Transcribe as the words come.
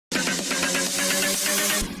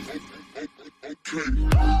Hello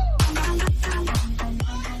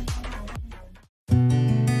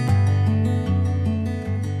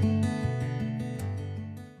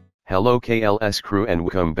KLS crew and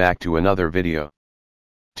welcome back to another video.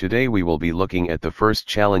 Today we will be looking at the first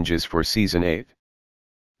challenges for Season 8.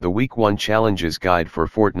 The Week 1 Challenges Guide for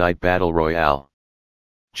Fortnite Battle Royale.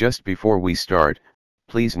 Just before we start,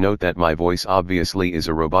 please note that my voice obviously is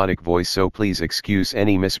a robotic voice, so please excuse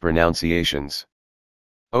any mispronunciations.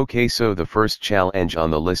 Okay, so the first challenge on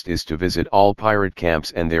the list is to visit all pirate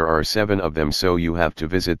camps, and there are 7 of them, so you have to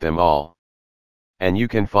visit them all. And you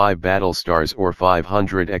can 5 battle stars or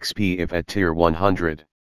 500 XP if at tier 100.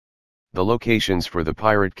 The locations for the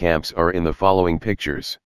pirate camps are in the following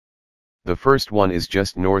pictures. The first one is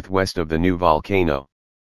just northwest of the new volcano.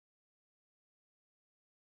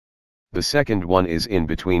 The second one is in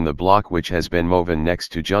between the block which has been moved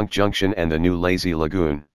next to Junk Junction and the new Lazy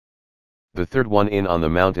Lagoon. The third one in on the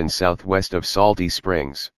mountain southwest of Salty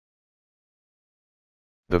Springs.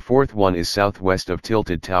 The fourth one is southwest of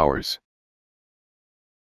Tilted Towers.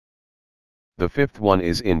 The fifth one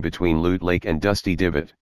is in between Loot Lake and Dusty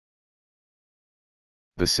Divot.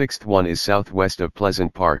 The sixth one is southwest of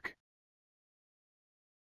Pleasant Park.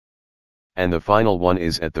 And the final one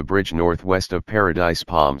is at the bridge northwest of Paradise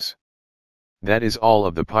Palms. That is all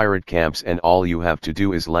of the pirate camps, and all you have to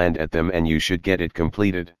do is land at them and you should get it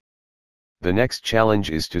completed. The next challenge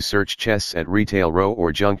is to search chests at Retail Row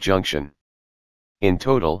or Junk Junction. In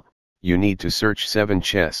total, you need to search 7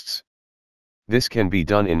 chests. This can be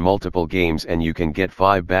done in multiple games and you can get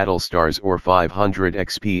 5 battle stars or 500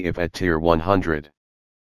 XP if at tier 100.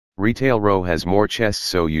 Retail Row has more chests,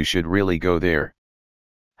 so you should really go there.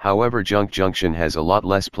 However, Junk Junction has a lot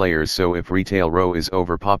less players, so if Retail Row is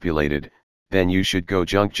overpopulated, then you should go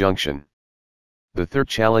Junk Junction. The third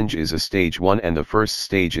challenge is a stage 1, and the first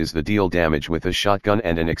stage is the deal damage with a shotgun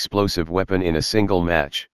and an explosive weapon in a single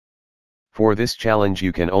match. For this challenge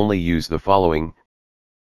you can only use the following: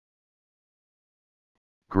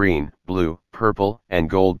 green, blue, purple, and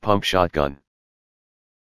gold pump shotgun.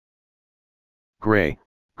 Gray,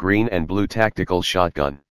 green and blue tactical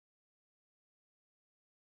shotgun.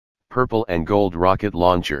 Purple and gold rocket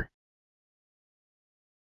launcher.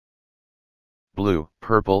 Blue,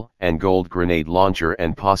 purple, and gold grenade launcher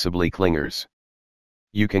and possibly clingers.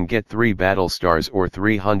 You can get 3 battle stars or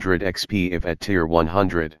 300 XP if at tier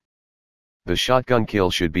 100. The shotgun kill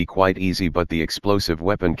should be quite easy, but the explosive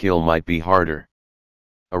weapon kill might be harder.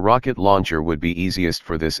 A rocket launcher would be easiest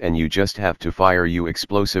for this, and you just have to fire your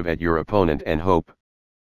explosive at your opponent and hope.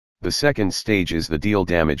 The second stage is the deal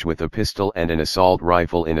damage with a pistol and an assault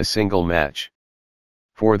rifle in a single match.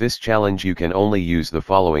 For this challenge you can only use the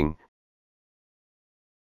following: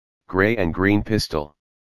 gray and green pistol,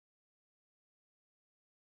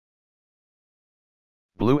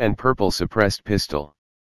 blue and purple suppressed pistol,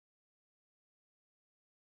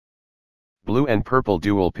 blue and purple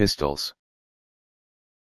dual pistols,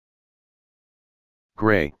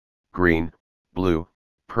 gray, green, blue,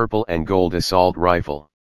 purple and gold assault rifle,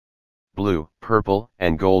 blue, purple,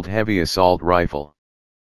 and gold heavy assault rifle,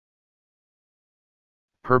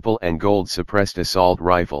 purple and gold suppressed assault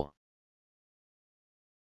rifle,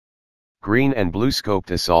 green and blue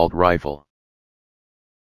scoped assault rifle,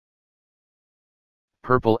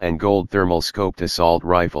 purple and gold thermal scoped assault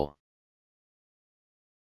rifle,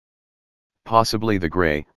 possibly the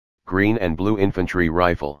gray, green and blue infantry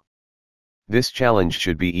rifle. This challenge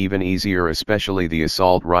should be even easier, especially the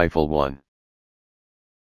assault rifle one.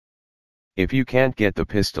 If you can't get the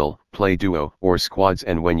pistol, play duo or squads,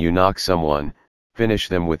 and when you knock someone, finish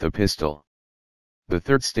them with a pistol. The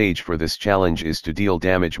third stage for this challenge is to deal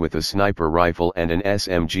damage with a sniper rifle and an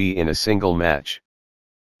SMG in a single match.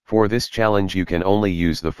 For this challenge you can only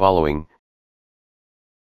use the following: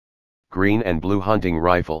 green and blue hunting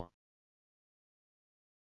rifle,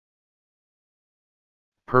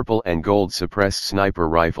 purple and gold suppressed sniper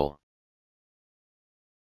rifle,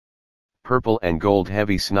 purple and gold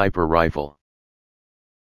heavy sniper rifle,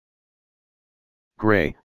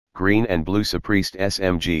 gray, green and blue suppressed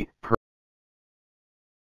SMG,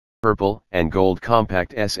 purple and gold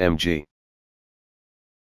compact SMG.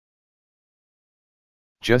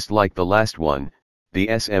 Just like the last one, the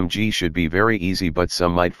SMG should be very easy, but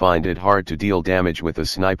some might find it hard to deal damage with a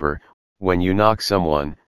sniper. When you knock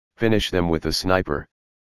someone, finish them with a sniper.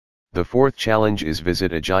 The fourth challenge is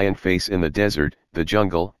visit a giant face in the desert, the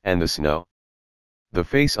jungle, and the snow. The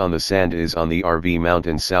face on the sand is on the RV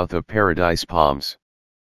mountain south of Paradise Palms.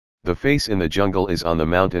 The face in the jungle is on the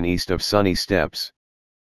mountain east of Sunny Steps.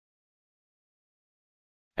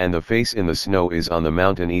 And the face in the snow is on the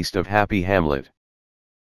mountain east of Happy Hamlet.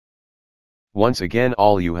 Once again,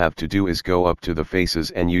 all you have to do is go up to the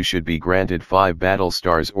faces and you should be granted 5 battle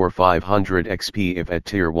stars or 500 XP if at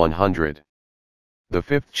tier 100. The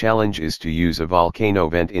fifth challenge is to use a volcano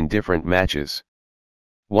vent in different matches.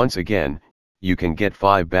 Once again, you can get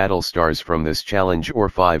 5 battle stars from this challenge or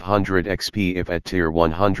 500 XP if at tier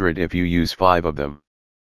 100 if you use 5 of them.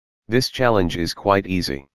 This challenge is quite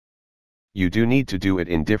easy. You do need to do it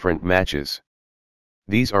in different matches.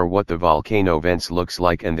 These are what the volcano vents looks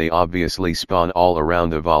like, and they obviously spawn all around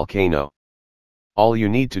the volcano. All you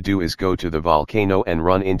need to do is go to the volcano and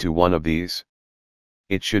run into one of these.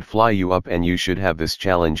 It should fly you up and you should have this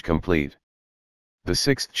challenge complete. The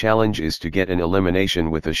sixth challenge is to get an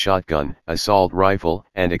elimination with a shotgun, assault rifle,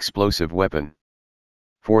 and explosive weapon.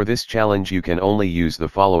 For this challenge you can only use the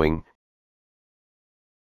following: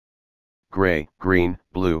 gray, green,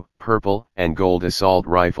 blue, purple, and gold assault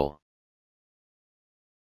rifle.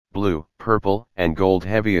 Blue, purple, and gold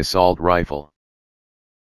heavy assault rifle.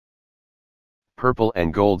 Purple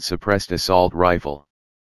and gold suppressed assault rifle.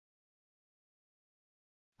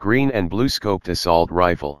 Green and blue scoped assault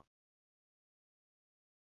rifle.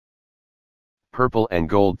 Purple and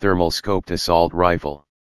gold thermal scoped assault rifle.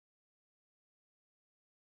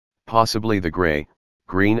 Possibly the gray,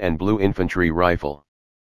 green and blue infantry rifle.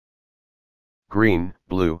 Green,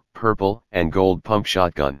 blue, purple, and gold pump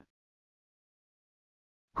shotgun.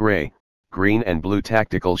 Gray, green and blue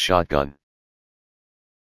tactical shotgun.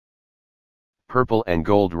 Purple and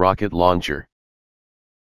gold rocket launcher.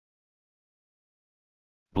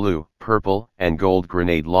 Blue, purple, and gold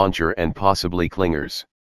grenade launcher and possibly clingers.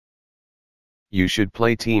 You should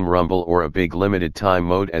play Team Rumble or a big limited time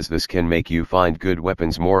mode, as this can make you find good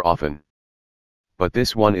weapons more often. But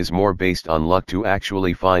this one is more based on luck to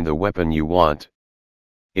actually find the weapon you want.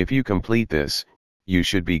 If you complete this, you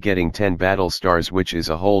should be getting 10 battle stars, which is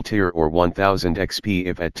a whole tier or 1000 XP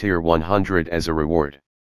if at tier 100 as a reward.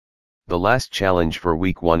 The last challenge for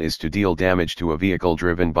week 1 is to deal damage to a vehicle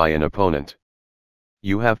driven by an opponent.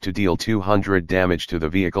 You have to deal 200 damage to the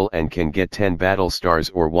vehicle and can get 10 battle stars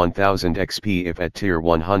or 1000 XP if at tier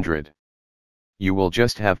 100. You will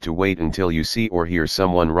just have to wait until you see or hear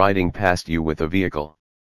someone riding past you with a vehicle.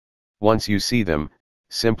 Once you see them,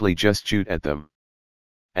 simply just shoot at them.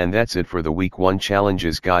 And that's it for the week 1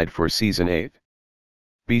 challenges guide for season 8.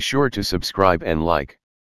 Be sure to subscribe and like.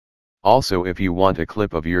 Also, if you want a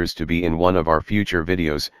clip of yours to be in one of our future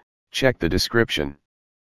videos, check the description.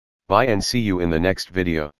 Bye and see you in the next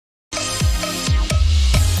video.